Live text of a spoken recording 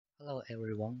Hello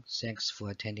everyone, thanks for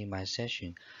attending my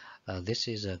session. This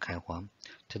is Huang.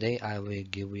 Today I will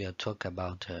give you a talk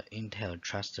about Intel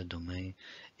Trusted Domain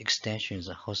Extensions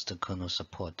host kernel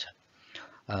support.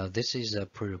 This is a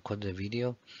pre-recorded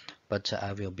video, but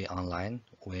I will be online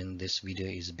when this video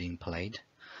is being played.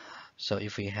 So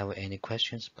if you have any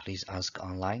questions, please ask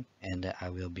online and I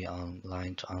will be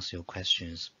online to answer your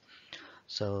questions.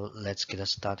 So let's get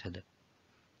started.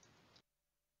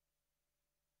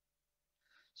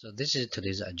 So this is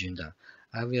today's agenda.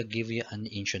 I will give you an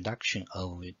introduction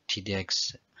of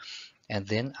TDX, and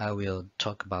then I will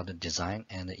talk about the design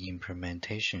and the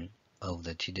implementation of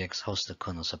the TDX host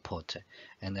kernel support.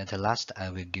 And at the last,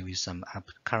 I will give you some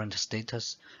current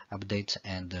status update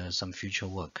and some future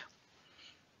work.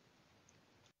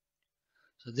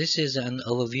 So this is an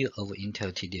overview of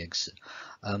Intel TDX.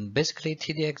 Basically,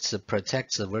 TDX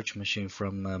protects the virtual machine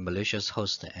from malicious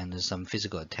hosts and some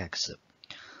physical attacks.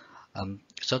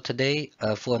 So today,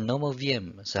 for a normal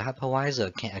VM, the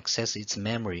hypervisor can access its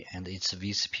memory and its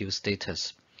vCPU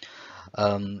status.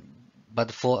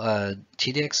 But for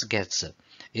TDX gets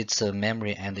its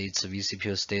memory and its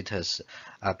vCPU status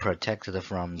are protected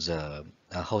from the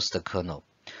host kernel.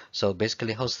 So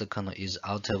basically, host kernel is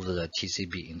out of the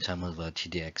TCB in terms of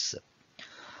TDX.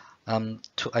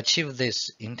 To achieve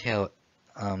this, Intel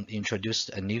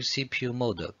introduced a new CPU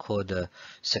mode called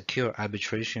Secure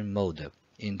Arbitration Mode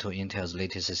into Intel's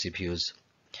latest CPUs.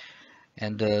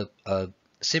 And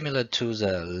similar to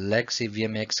the legacy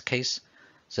VMX case,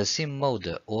 the SIM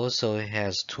mode also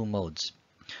has two modes,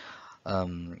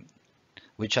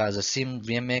 which are the SIM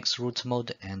VMX root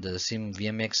mode and the SIM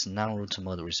VMX non-root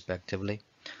mode respectively.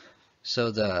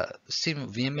 So the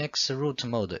SIM VMX root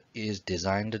mode is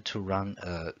designed to run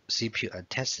a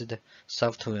CPU-attested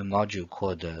software module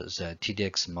called the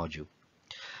TDX module.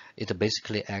 It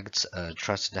basically acts a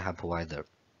trusted hypervisor.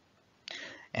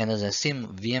 And the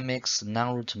SIM VMX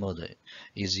non-root mode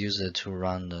is used to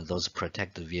run those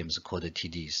protected VMs called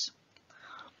TDs.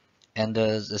 And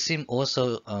the SIM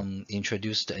also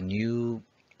introduced a new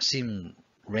SIM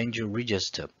range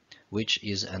register, which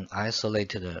is an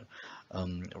isolated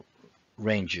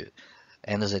range,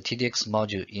 and the TDX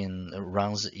module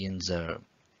runs in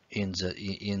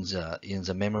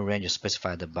the memory range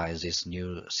specified by this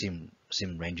new SIM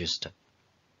register.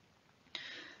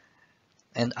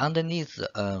 And underneath,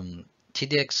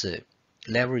 TDX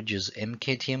leverages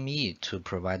MKTME to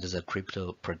provide the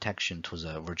crypto protection to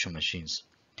the virtual machines.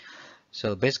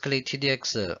 So basically,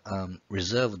 TDX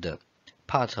reserved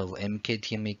part of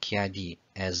MKTME key ID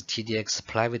as TDX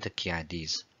private key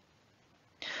IDs.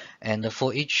 And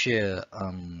for each TD,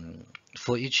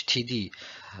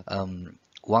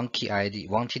 one key ID,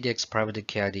 one TDX private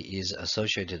key ID is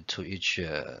associated to each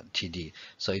TD,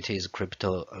 so it is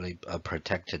crypto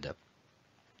protected.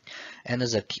 And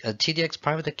the TDX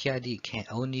private key ID can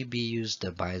only be used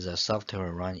by the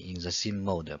software run in the SIM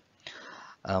mode.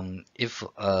 If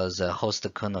the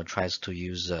host kernel tries to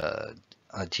use a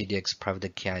TDX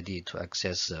private key ID to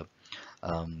access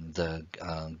the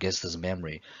guest's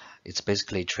memory, it's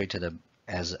basically treated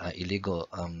as illegal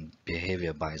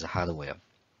behavior by the hardware.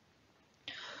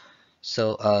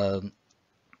 So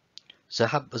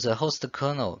the host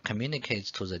kernel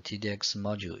communicates to the TDX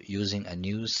module using a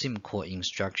new SIM call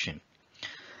instruction.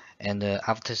 And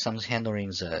after some handling,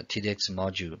 the TDX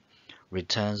module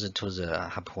returns to the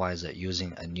hypervisor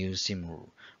using a new SIM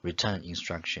return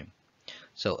instruction.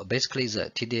 So basically,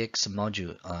 the TDX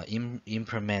module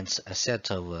implements a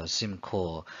set of SIM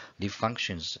call leaf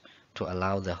functions to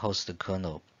allow the host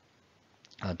kernel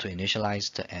to initialize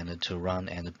and to run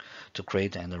and to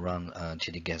create and run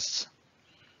TDGuests.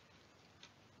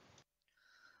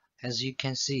 As you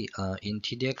can see, in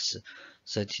TDX,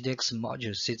 the TDX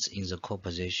module sits in the core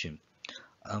position.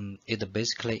 It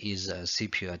basically is a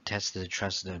CPU-attested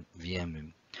trusted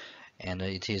VM, and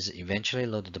it is eventually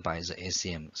loaded by the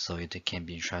ACM, so it can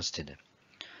be trusted.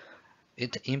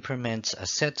 It implements a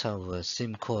set of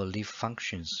SIM call leaf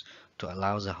functions to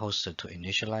allow the host to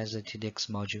initialize the TDX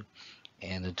module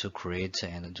and to create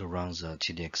and to run the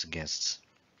TDX guests.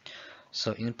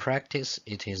 So in practice,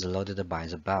 it is loaded by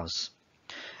the BIOS,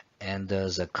 and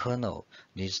the kernel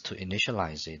needs to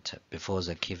initialize it before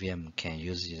the KVM can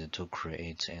use it to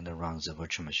create and run the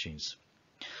virtual machines.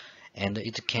 And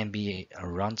it can be a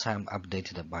runtime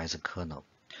updated by the kernel.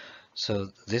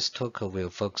 So this talk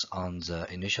will focus on the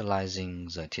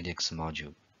initializing the TDX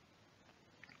module.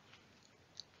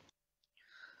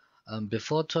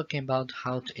 Before talking about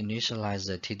how to initialize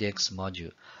the TDX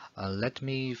module, let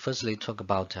me firstly talk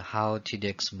about how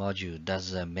TDX module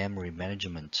does the memory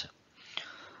management.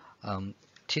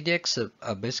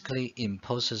 TDX basically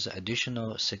imposes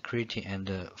additional security and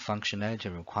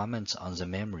functionality requirements on the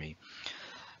memory.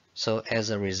 So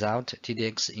as a result,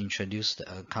 TDX introduced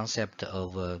a concept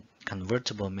of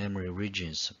convertible memory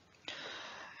regions.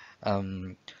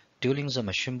 During the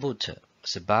machine boot,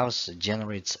 the BIOS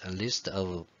generates a list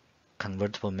of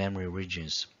convertible memory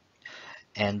regions,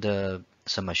 and the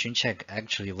machine check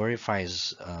actually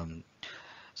verifies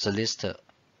the list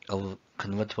of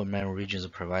convertible memory regions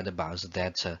provided by us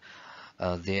that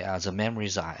the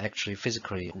memories are actually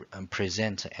physically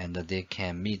present and they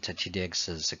can meet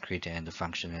TDX's security and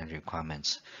functionality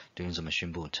requirements during the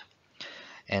machine boot.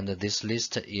 And this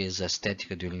list is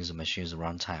static during the machine's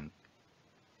runtime.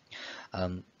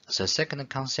 The second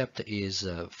concept is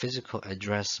physical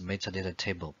address metadata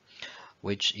table,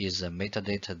 which is a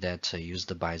metadata that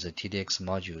used by the TDX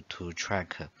module to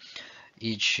track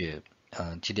each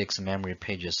TDX memory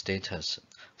page status.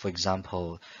 For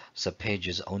example, the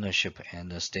page's ownership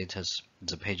and the status,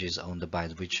 the page is owned by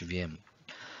which VM,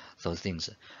 those things.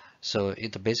 So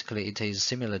it is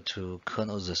similar to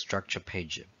kernel's structure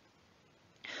page.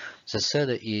 The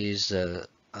third is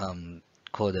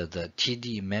called the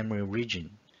TD memory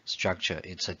region structure.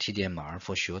 It's a TDMR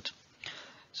for short.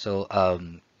 So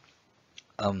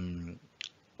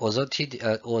although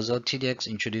TDX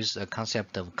introduced a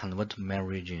concept of convertible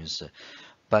memory regions,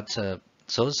 but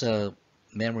those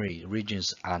memory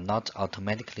regions are not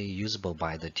automatically usable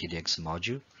by the TDX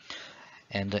module.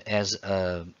 And as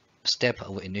a step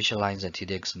of initializing the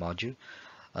TDX module,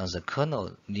 the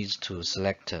kernel needs to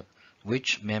select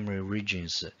which memory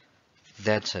regions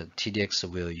that TDX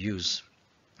will use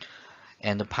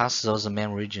and pass those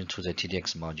memory regions to the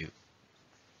TDX module.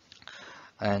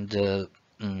 And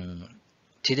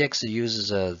TDX uses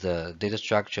the data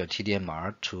structure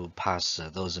TDMR to pass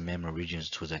those memory regions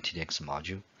to the TDX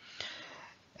module.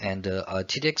 And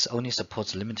TDX only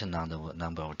supports limited number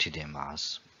of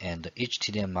TDMRs, and each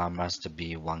TDMR must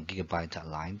be 1 GB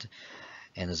aligned,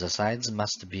 and the size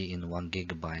must be in 1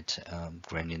 GB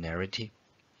granularity.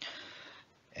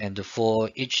 And for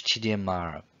each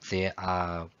TDMR, there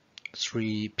are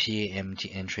 3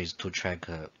 PAMT entries to track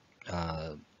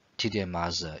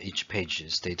TDMR's each page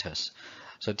status.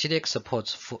 So TDX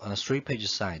supports 3 page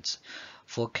size,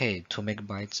 4K, 2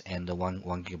 MB, and 1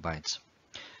 GB.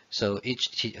 So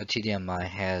each TDMR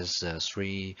has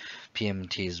 3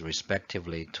 PMTs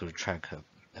respectively to track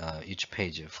each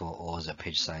page for all the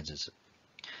page sizes.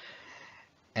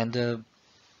 And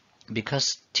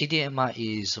because TDMR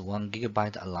is 1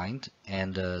 GB aligned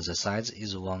and the size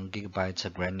is 1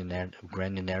 GB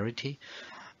granularity,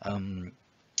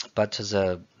 but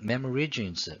the memory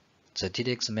regions, the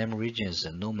TDX memory regions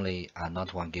normally are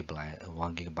not 1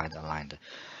 GB aligned.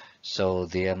 So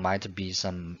there might be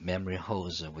some memory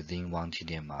holes within one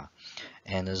TDMR,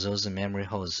 and those memory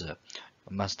holes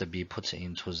must be put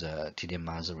into the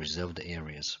TDMR's reserved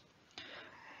areas.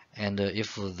 And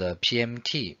if the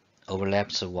PMT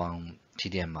overlaps one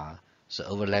TDMR, the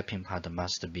overlapping part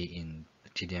must be in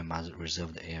TDMR's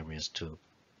reserved areas too.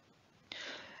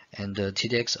 And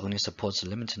TDX only supports a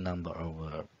limited number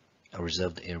of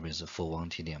reserved areas for one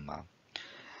TDMR.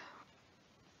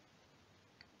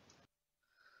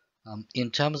 In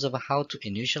terms of how to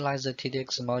initialize the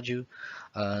TDX module,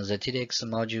 the TDX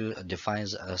module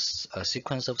defines a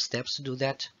sequence of steps to do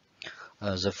that.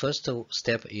 The first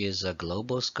step is a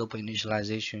global scope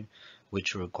initialization,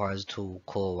 which requires to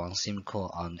call one SIM call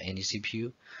on any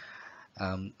CPU.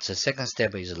 The second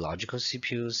step is logical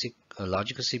CPU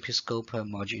scope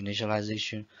module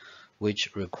initialization, which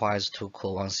requires to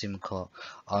call one SIM call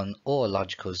on all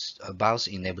logical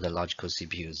BIOS-enabled logical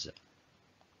CPUs.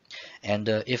 And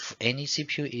if any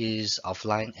CPU is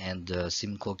offline and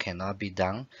SIM call cannot be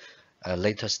done, a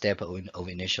later step of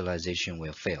initialization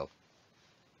will fail.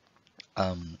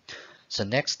 The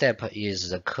next step is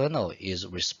the kernel is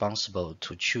responsible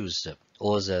to choose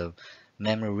all the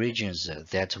memory regions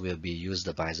that will be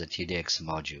used by the TDX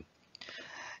module,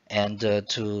 and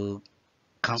to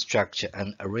construct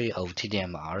an array of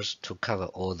TDMRs to cover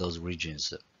all those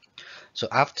regions. So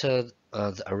after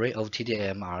the array of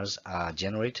TDMRs are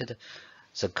generated,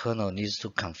 the kernel needs to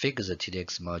configure the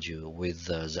TDX module with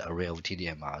the array of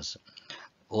TDMRs,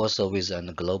 also with a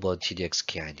global TDX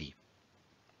KID.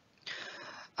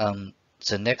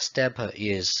 The next step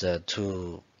is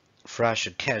to flush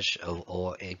cache of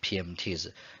all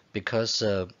PMTs, because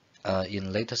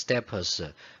in later steps,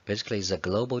 basically the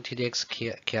global TDX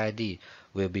KID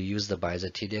will be used by the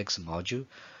TDX module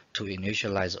to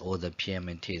initialize all the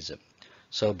PMTs.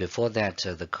 So before that,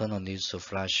 the kernel needs to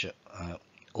flush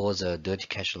all the dirty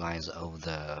cache lines of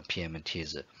the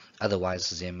PMTs. Otherwise,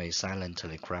 they may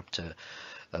silently corrupt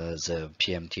the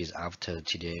PMTs after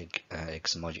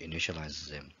TDX module initializes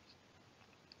them.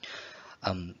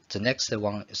 The next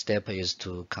step is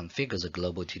to configure the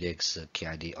global TDX key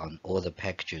ID on all the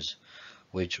packages,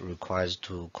 which requires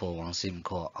to call one SIM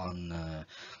call on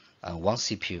one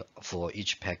CPU for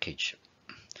each package.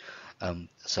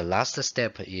 The last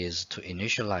step is to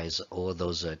initialize all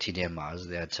those TDMRs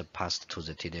that passed to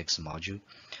the TDX module.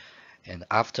 And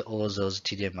after all those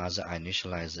TDMRs are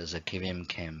initialized, the KVM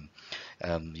can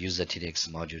use the TDX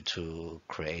module to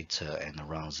create and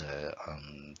run the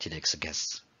TDX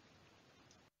guests.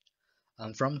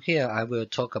 From here, I will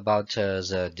talk about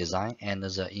the design and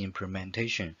the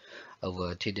implementation of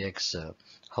TDX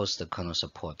host kernel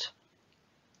support.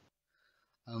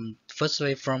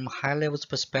 Firstly, from high levels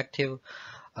perspective,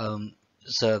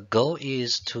 the goal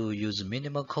is to use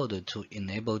minimal code to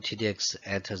enable TDX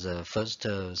at the first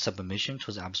submission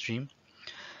to the upstream,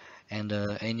 and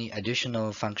any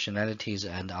additional functionalities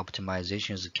and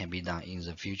optimizations can be done in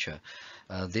the future.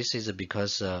 This is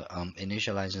because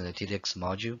initializing the TDX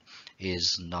module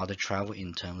is not a trouble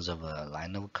in terms of a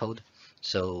line of code.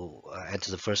 So at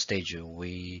the first stage,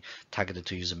 we targeted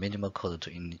to use minimal code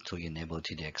to enable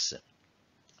TDX.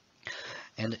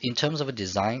 And in terms of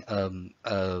design,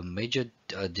 a major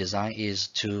design is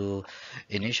to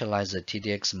initialize the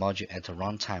TDX module at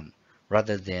runtime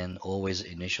rather than always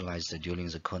initialize during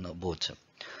the kernel boot.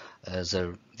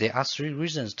 There are three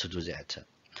reasons to do that.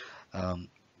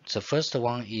 The first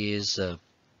one is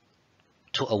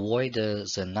to avoid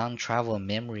the non-trivial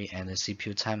memory and the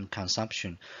CPU time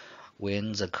consumption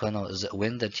when the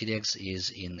TDX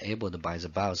is enabled by the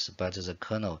BIOS, but the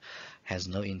kernel has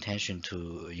no intention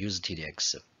to use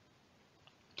TDX.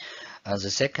 The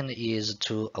second is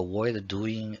to avoid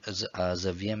doing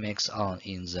the VMX on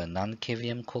in the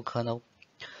non-KVM core kernel,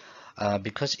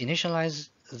 because initializing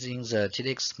the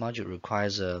TDX module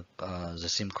requires the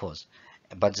SIM cores,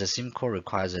 but the SIM core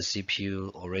requires a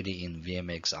CPU already in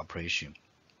VMX operation.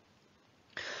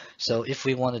 So if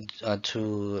we wanted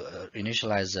to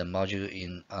initialize the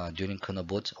module during kernel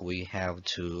boot, we have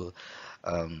to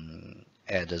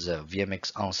add the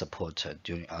VMX on support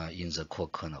during in the core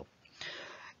kernel.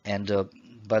 And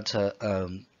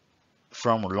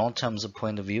from long-term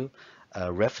point of view,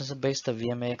 reference-based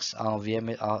VMX on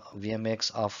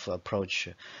VMX off approach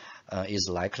is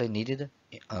likely needed,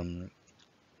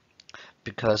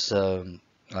 because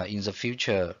in the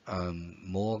future,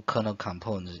 more kernel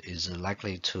components is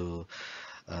likely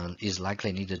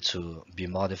needed to be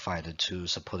modified to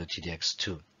support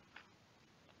TDX2.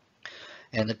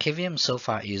 And the KVM so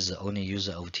far is the only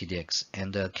user of TDX,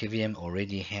 and the KVM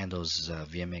already handles the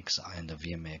VMX and the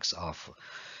VMX off.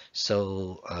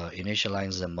 So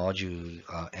initializing the module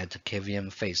at the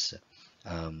KVM phase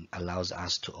allows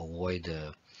us to avoid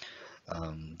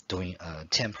doing a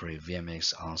temporary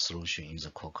VMX on solution in the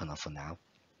core kernel for now.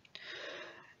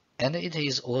 And it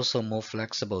is also more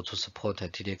flexible to support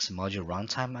TDX module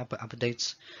runtime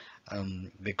updates,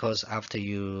 because after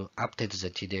you update the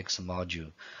TDX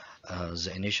module,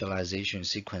 the initialization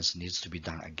sequence needs to be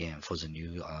done again for the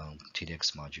new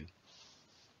TDX module.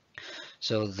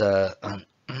 So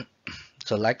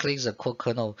so likely the core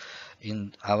kernel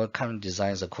in our current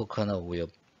design, the core kernel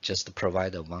will just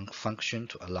provide one function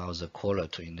to allow the caller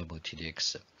to enable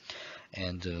TDX,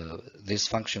 and this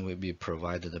function will be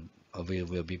provided.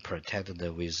 Will be protected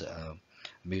with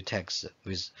mutex,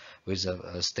 with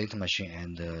a state machine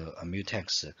and a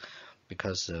mutex,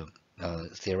 because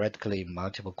theoretically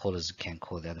multiple callers can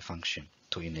call that function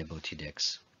to enable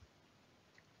TDX.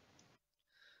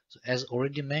 So as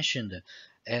already mentioned,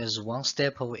 as one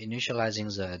step of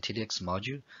initializing the TDX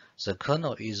module, the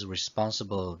kernel is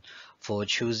responsible for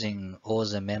choosing all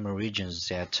the memory regions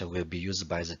that will be used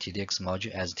by the TDX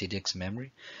module as TDX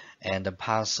memory, and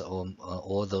pass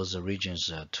all those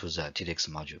regions to the TDX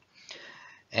module.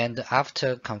 And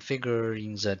after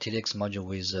configuring the TDX module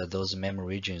with those memory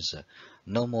regions,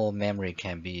 no more memory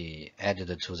can be added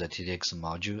to the TDX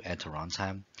module at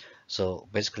runtime. So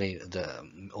basically,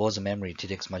 all the memory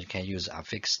TDX module can use are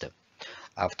fixed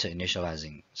after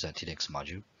initializing the TDX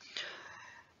module.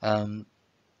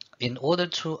 In order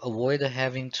to avoid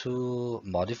having to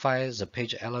modify the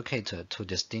page allocator to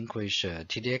distinguish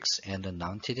TDX and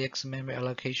non-TDX memory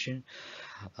allocation,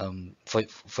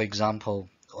 for example,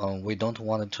 we don't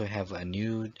want to have a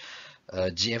new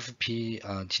GFP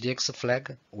TDX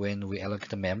flag when we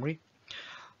allocate memory.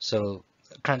 So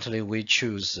currently we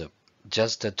choose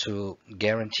just to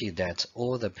guarantee that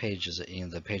all the pages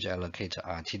in the page allocator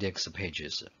are TDX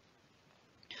pages.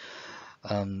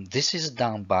 This is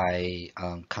done by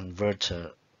convert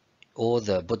all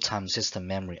the boot time system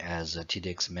memory as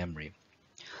TDX memory.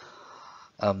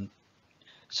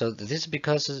 So this is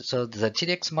because the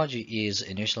TDX module is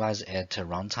initialized at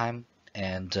runtime,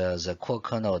 and the core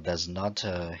kernel does not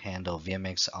handle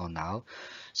VMX on now.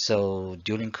 So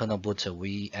during kernel boot,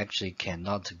 we actually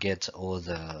cannot get all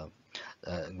the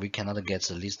we cannot get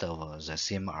the list of the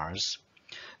CMRs.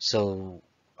 So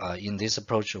in this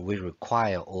approach, we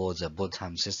require all the boot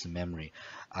time system memory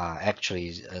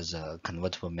actually as a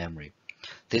convertible memory.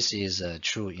 This is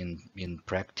true in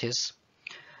practice,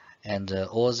 and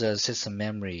all the system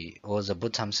memory, all the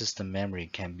boot time system memory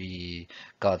can be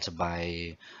got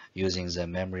by using the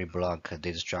memory block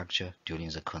data structure during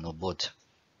the kernel boot.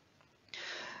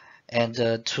 And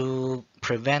to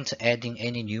prevent adding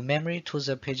any new memory to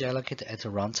the page allocated at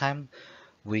runtime,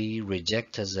 we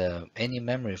reject any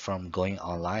memory from going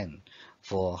online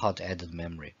for hot added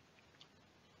memory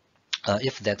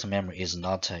if that memory is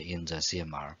not in the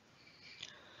CMR.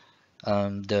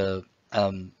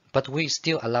 But we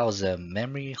still allow the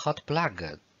memory hot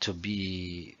plug to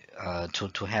be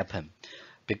to happen,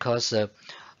 because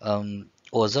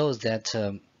although that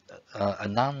a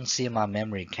non-CMR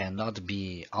memory cannot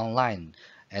be online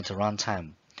at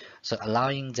runtime, so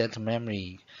allowing that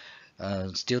memory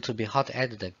still to be hot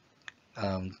added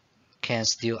can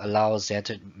still allow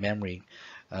that memory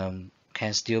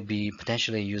can still be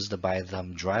potentially used by the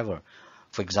driver.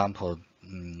 For example,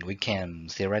 we can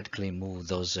theoretically move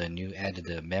those new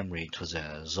added memory to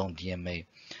the zone DMA,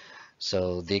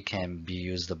 so they can be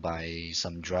used by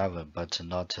some driver but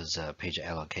not as a page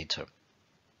allocator.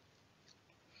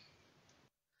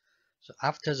 So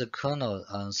after the kernel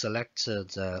selects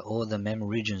all the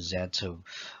memory regions that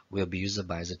will be used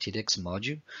by the TDX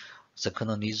module, the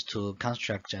kernel needs to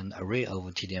construct an array of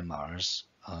TDMRs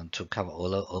to cover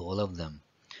all of them.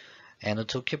 And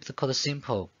to keep the code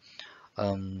simple,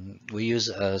 we use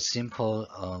a simple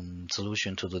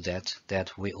solution to do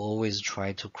that we always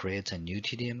try to create a new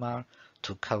TDMR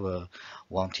to cover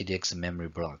one TDX memory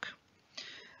block.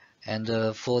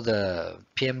 And for the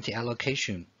PMT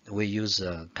allocation, we use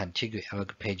a contiguous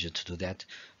alloc page to do that,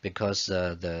 because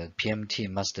the PMT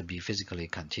must be physically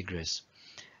contiguous.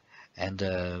 And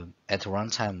at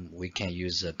runtime, we can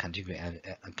use a contiguous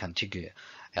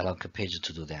alloc page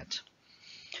to do that.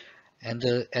 And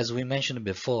as we mentioned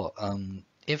before,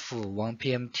 if one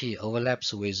PMT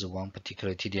overlaps with one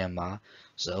particular TDMR,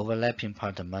 the overlapping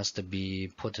part must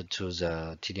be put to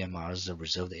the TDMR's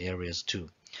reserved areas too.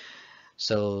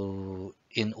 So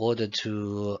in order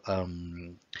to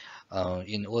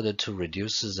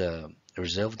reduce the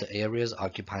reserved areas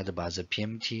occupied by the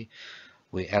PMT,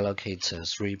 we allocate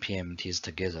 3 PMTs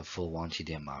together for one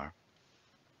TDMR.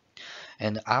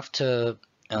 And after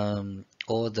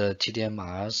all the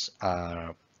TDMRs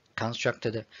are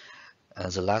constructed,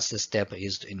 the last step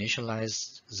is to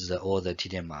initialize all the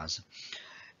TDMRs.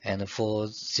 And for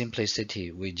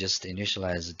simplicity, we just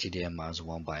initialize the TDMRs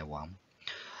one by one.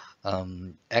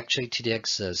 Actually,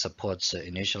 TDX supports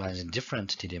initializing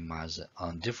different TDMRs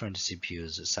on different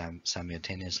CPUs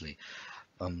simultaneously,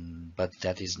 but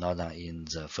that is not in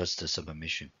the first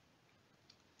submission.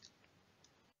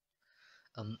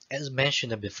 As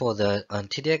mentioned before, the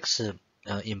TDX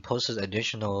imposes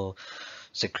additional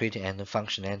security and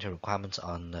functionality requirements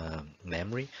on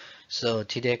memory. So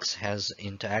TDX has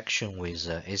interaction with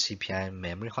ACPI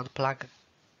memory hot plug.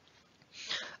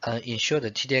 Ensure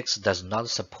that TDX does not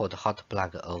support hot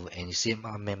plug of any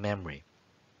CMR memory.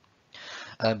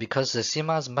 Because the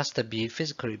CMRs must be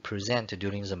physically present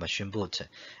during the machine boot,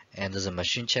 and the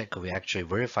machine check will actually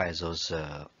verify those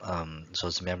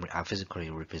memory are physically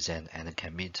represent and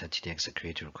can meet TDX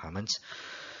security requirements.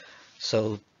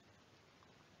 So,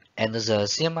 and the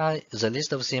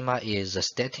list of CMR is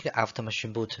static after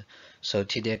machine boot, so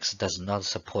TDX does not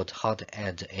support how to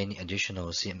add any additional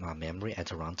CMR memory at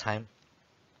runtime.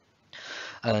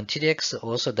 TDX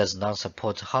also does not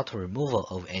support hot removal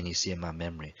of any CMR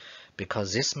memory,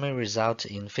 because this may result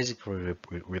in physical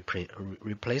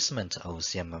replacement of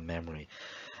CMR memory,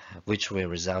 which will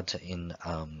result in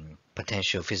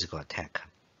potential physical attack.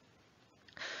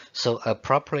 So a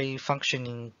properly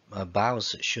functioning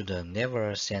BIOS should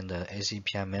never send a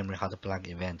ACPI memory hot plug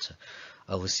event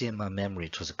of CMR memory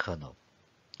to the kernel.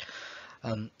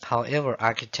 However,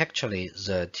 architecturally,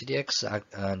 the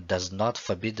TDX does not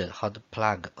forbid the hot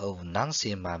plug of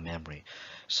non-CMR memory.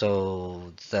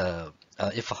 So the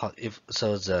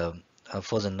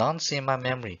for the non-CMR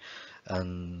memory,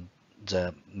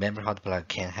 the memory hot plug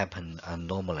can happen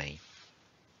normally.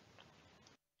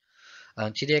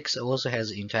 TDX also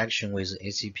has interaction with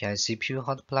ACPI CPU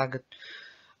hot plug.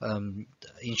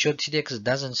 Ensure TDX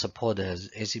doesn't support the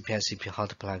ACPI CPU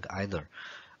hot plug either.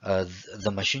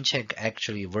 The machine check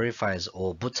actually verifies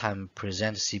all boot time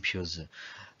present CPUs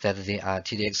that they are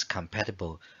TDX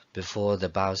compatible before the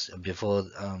BIOS before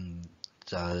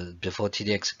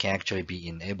TDX can actually be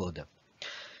enabled.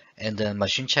 And the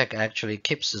machine check actually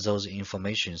keeps those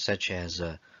information such as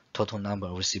total number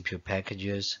of CPU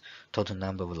packages, total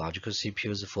number of logical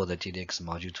CPUs for the TDX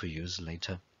module to use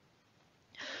later.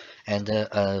 And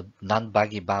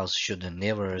non-buggy BIOS should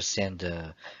never send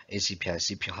the ACPI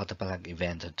CPU hotplug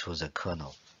event to the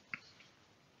kernel.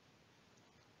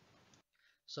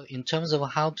 So in terms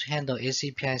of how to handle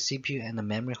ACPI CPU and the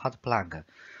memory hotplug,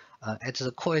 at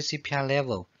the core ACPI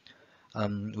level,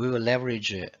 we will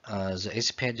leverage the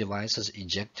ACPI device's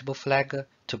ejectable flag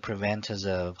to prevent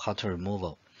the hot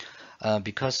removal.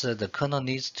 Because the kernel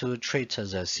needs to treat the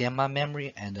CMR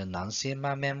memory and the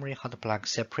non-CMR memory hotplug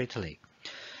separately.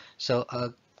 So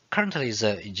currently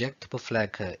the ejectable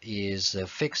flag is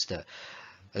fixed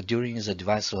during the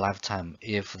device lifetime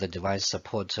if the device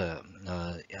supports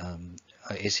ACPI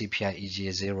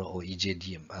EJ0 or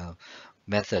EJD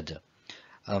method.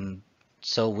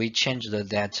 So we changed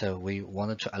that we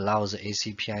wanted to allow the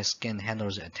ACPI scan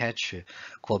handlers attach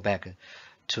callback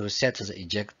to set the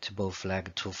ejectable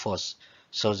flag to false,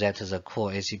 so that the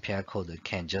core ACPI code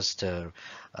can just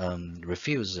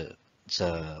refuse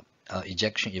the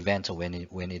ejection event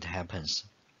when it happens.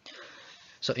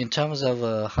 So in terms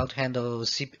of how to handle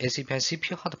ACPI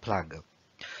CPU hot plug,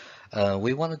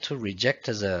 we wanted to reject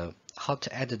the hot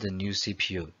added new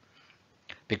CPU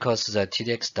because the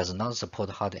TDX does not support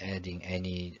hot adding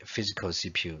any physical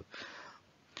CPU.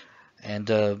 And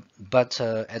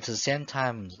at the same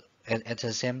time,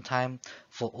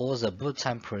 for all the boot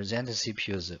time present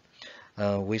CPUs,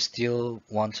 we still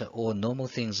want all normal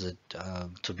things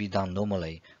to be done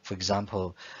normally. For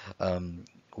example,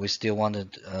 we still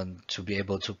wanted to be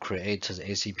able to create the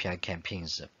ACPI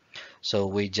campaigns. So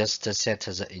we just set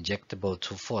the ejectable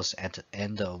to false at the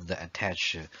end of the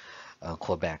attach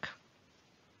callback.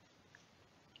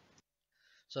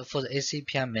 So for the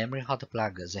ACPI memory hot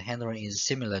plug, the handling is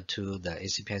similar to the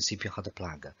ACPI CPU hot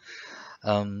plug.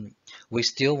 We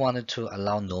still wanted to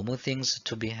allow normal things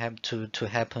to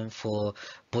happen for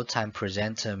boot time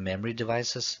present memory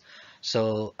devices.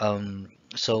 So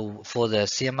for the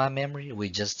CMR memory, we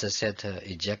just set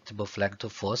ejectable flag to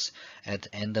false at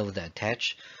the end of the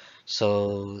attach.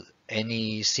 So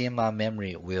any CMR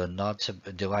memory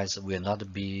device will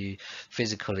not be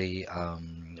physically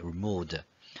removed.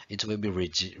 It will be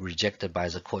rejected by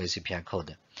the core ACPI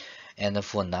code. And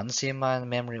for non-CMR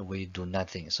memory, we do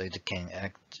nothing, so it can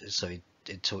act.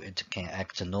 It can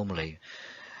act normally.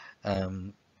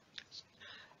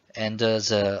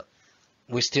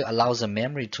 We still allow the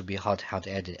memory to be hot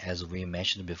added, as we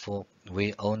mentioned before.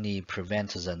 We only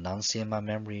prevent the non-CMR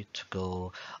memory to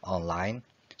go online,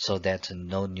 so that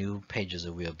no new pages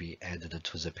will be added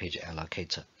to the page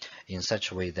allocator, in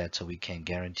such a way that we can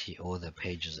guarantee all the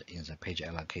pages in the page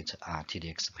allocator are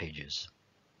TDX pages.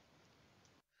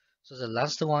 So the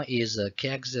last one is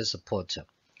kexec support.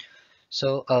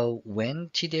 So when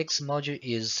TDX module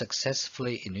is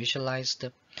successfully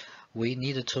initialized, we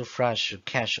need to flush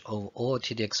cache of all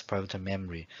TDX private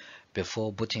memory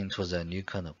before booting to the new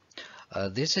kernel.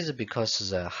 This is because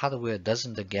the hardware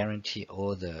doesn't guarantee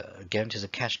the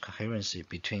cache coherency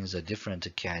between the different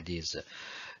KIDs.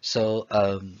 So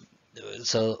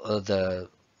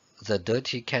the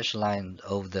dirty cache line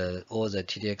of all the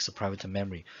TDX private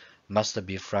memory must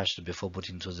be flushed before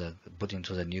booting to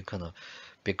the new kernel,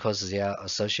 because they are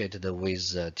associated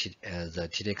with the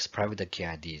TDX private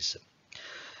KIDs.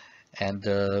 And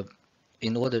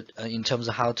in terms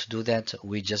of how to do that,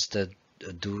 we just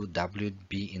do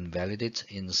WB invalidate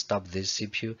and stop this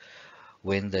CPU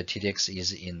when the TDX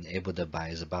is enabled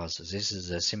by the BIOS. This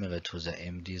is similar to the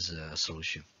AMD's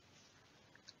solution.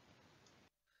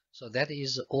 So that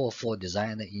is all for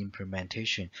design and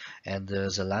implementation, and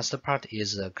the last part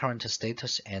is current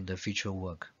status and future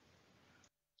work.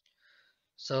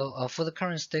 So for the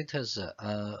current status,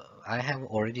 I have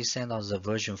already sent out the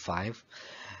version 5,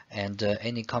 and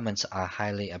any comments are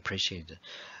highly appreciated.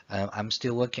 I'm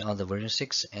still working on the version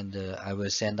 6, and I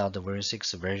will send out the version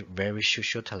 6 very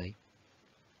shortly.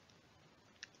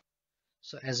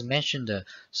 So as mentioned,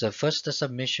 the first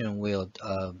submission will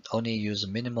only use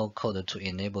minimal code to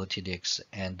enable TDX,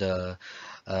 and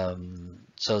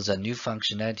so the new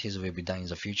functionalities will be done in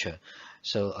the future.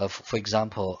 So for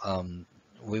example,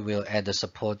 we will add the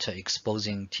support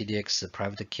exposing TDX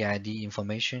private key ID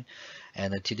information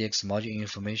and the TDX module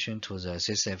information to the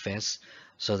sysfs,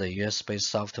 so the US-based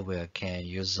software can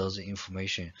use those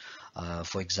information,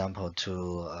 for example,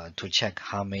 to check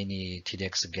how many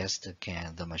TDX guests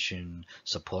can the machine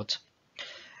support.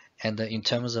 And in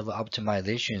terms of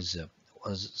optimizations,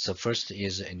 the first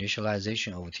is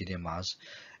initialization of TDMRs.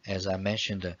 As I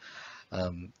mentioned,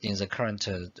 in the current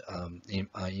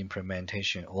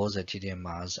implementation, all the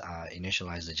TDMRs are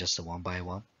initialized just one by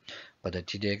one, but the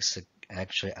TDX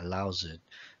actually allows it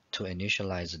to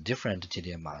initialize different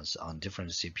TDMRs on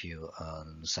different CPU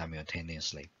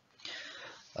simultaneously.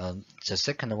 The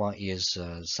second one is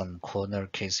some corner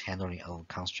case handling of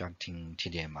constructing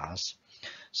TDMRs.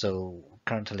 So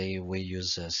currently we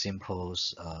use a simple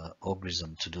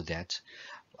algorithm to do that.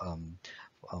 Um,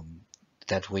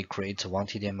 that we create one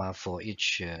TDMR for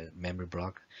each memory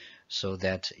block, so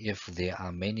that if there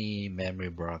are many memory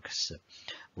blocks,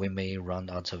 we may run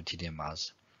out of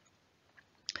TDMRs.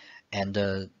 And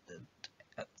the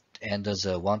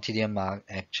one TDMR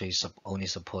actually only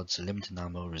supports a limited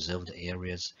number of reserved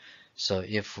areas. So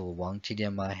if one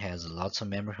TDMR has lots of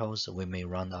memory holes, we may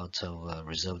run out of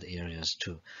reserved areas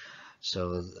too.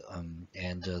 So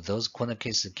those corner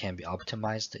cases can be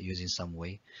optimized using some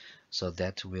way. So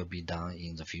that will be done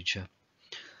in the future.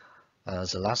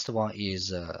 The last one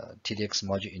is TDX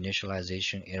module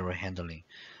initialization error handling.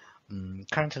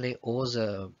 Currently,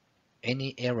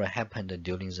 any error happened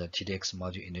during the TDX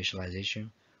module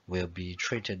initialization will be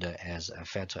treated as a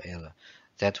fatal error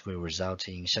that will result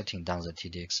in shutting down the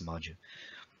TDX module.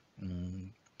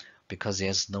 Because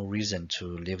there's no reason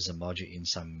to leave the module in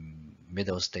some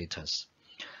middle status.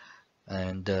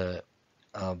 And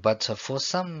but for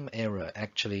some error,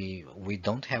 actually, we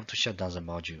don't have to shut down the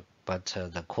module, but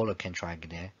the caller can try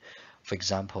again. For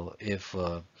example, if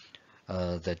the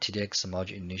TDX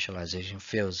module initialization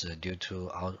fails due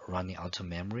to running out of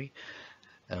memory,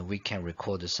 we can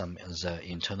record the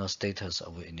internal status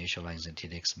of initializing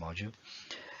TDX module,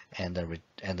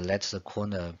 and let the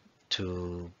caller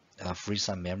to free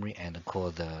some memory and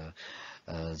call the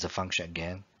function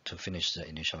again to finish the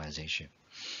initialization.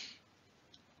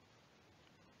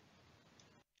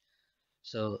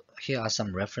 So here are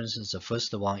some references. The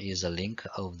first one is a link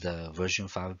of the version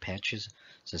 5 patches.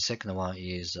 The second one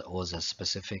is all the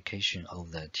specification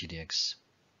of the TDX.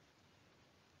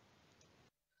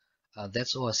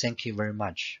 That's all. Thank you very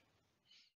much.